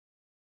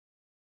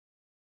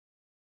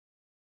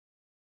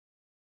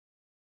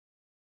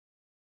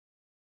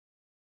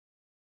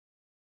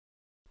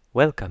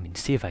Welcome in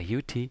CIVA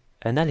UT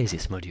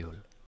Analysis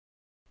Module.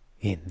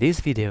 In this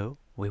video,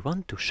 we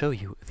want to show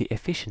you the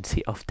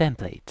efficiency of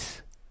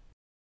templates.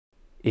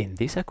 In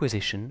this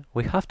acquisition,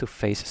 we have to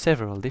face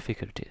several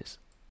difficulties.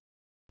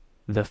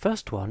 The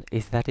first one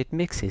is that it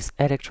mixes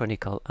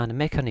electronical and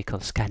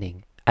mechanical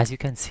scanning, as you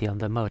can see on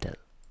the model.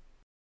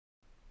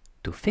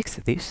 To fix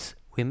this,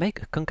 we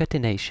make a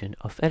concatenation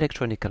of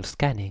electronical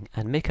scanning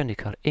and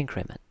mechanical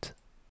increment.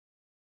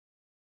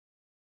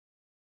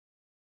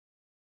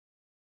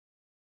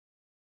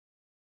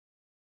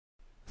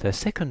 The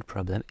second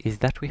problem is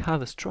that we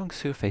have a strong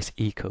surface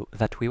echo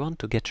that we want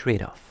to get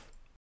rid of.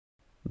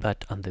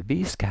 But on the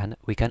B scan,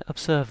 we can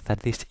observe that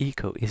this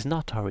echo is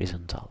not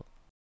horizontal.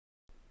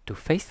 To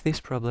face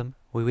this problem,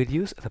 we will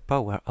use the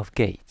power of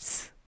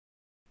gates.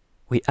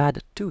 We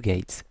add two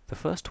gates, the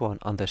first one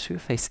on the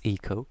surface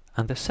echo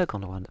and the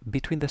second one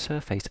between the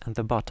surface and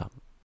the bottom.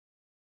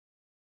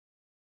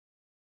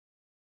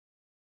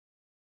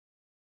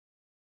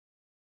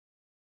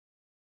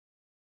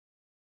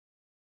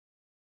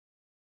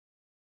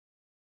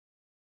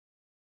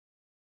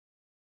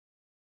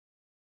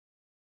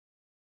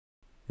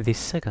 This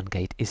second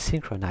gate is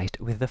synchronized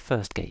with the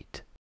first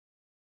gate.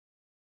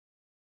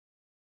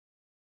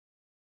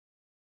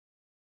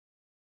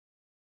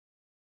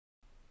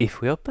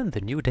 If we open the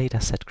new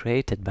dataset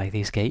created by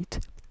this gate,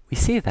 we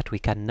see that we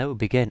can now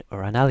begin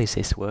our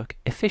analysis work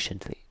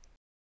efficiently.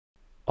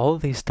 All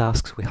these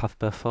tasks we have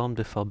performed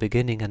before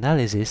beginning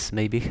analysis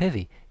may be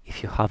heavy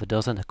if you have a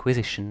dozen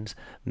acquisitions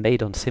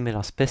made on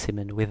similar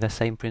specimens with the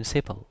same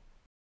principle.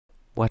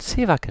 What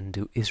CIVA can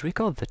do is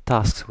record the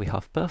tasks we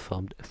have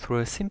performed through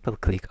a simple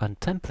click on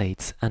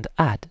Templates and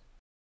Add.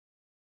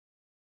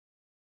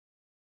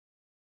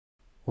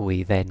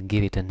 We then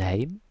give it a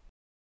name,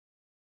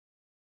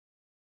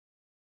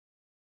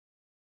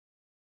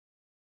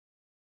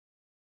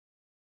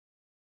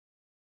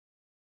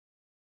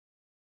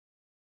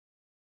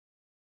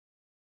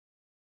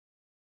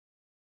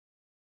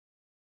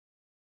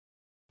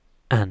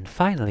 and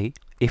finally,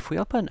 if we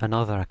open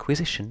another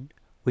acquisition,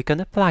 we can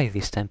apply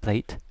this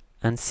template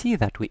and see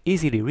that we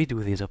easily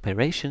redo these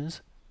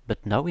operations,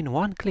 but now in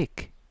one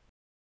click.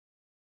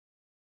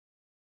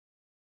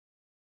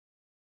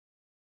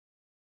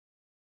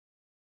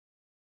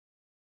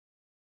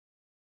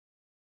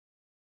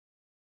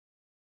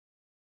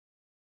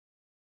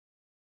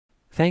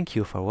 Thank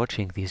you for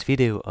watching this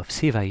video of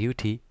CIVA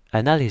UT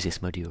Analysis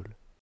Module.